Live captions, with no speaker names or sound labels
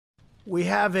We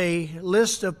have a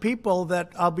list of people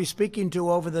that I'll be speaking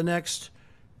to over the next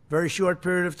very short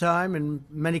period of time, in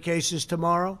many cases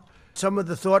tomorrow. Some of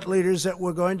the thought leaders that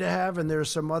we're going to have, and there are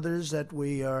some others that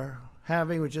we are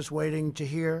having, we're just waiting to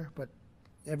hear, but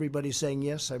everybody's saying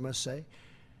yes, I must say.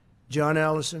 John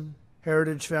Allison,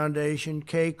 Heritage Foundation,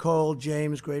 Kay Cole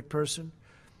James, great person.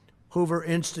 Hoover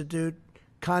Institute,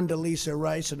 Condoleezza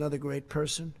Rice, another great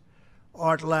person.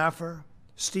 Art Laffer,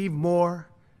 Steve Moore,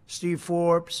 Steve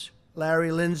Forbes,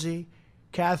 Larry Lindsay,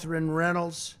 Catherine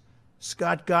Reynolds,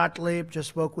 Scott Gottlieb, just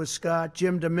spoke with Scott,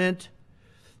 Jim DeMint,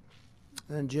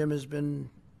 and Jim has been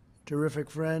a terrific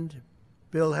friend,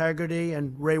 Bill Hagerty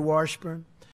and Ray Washburn.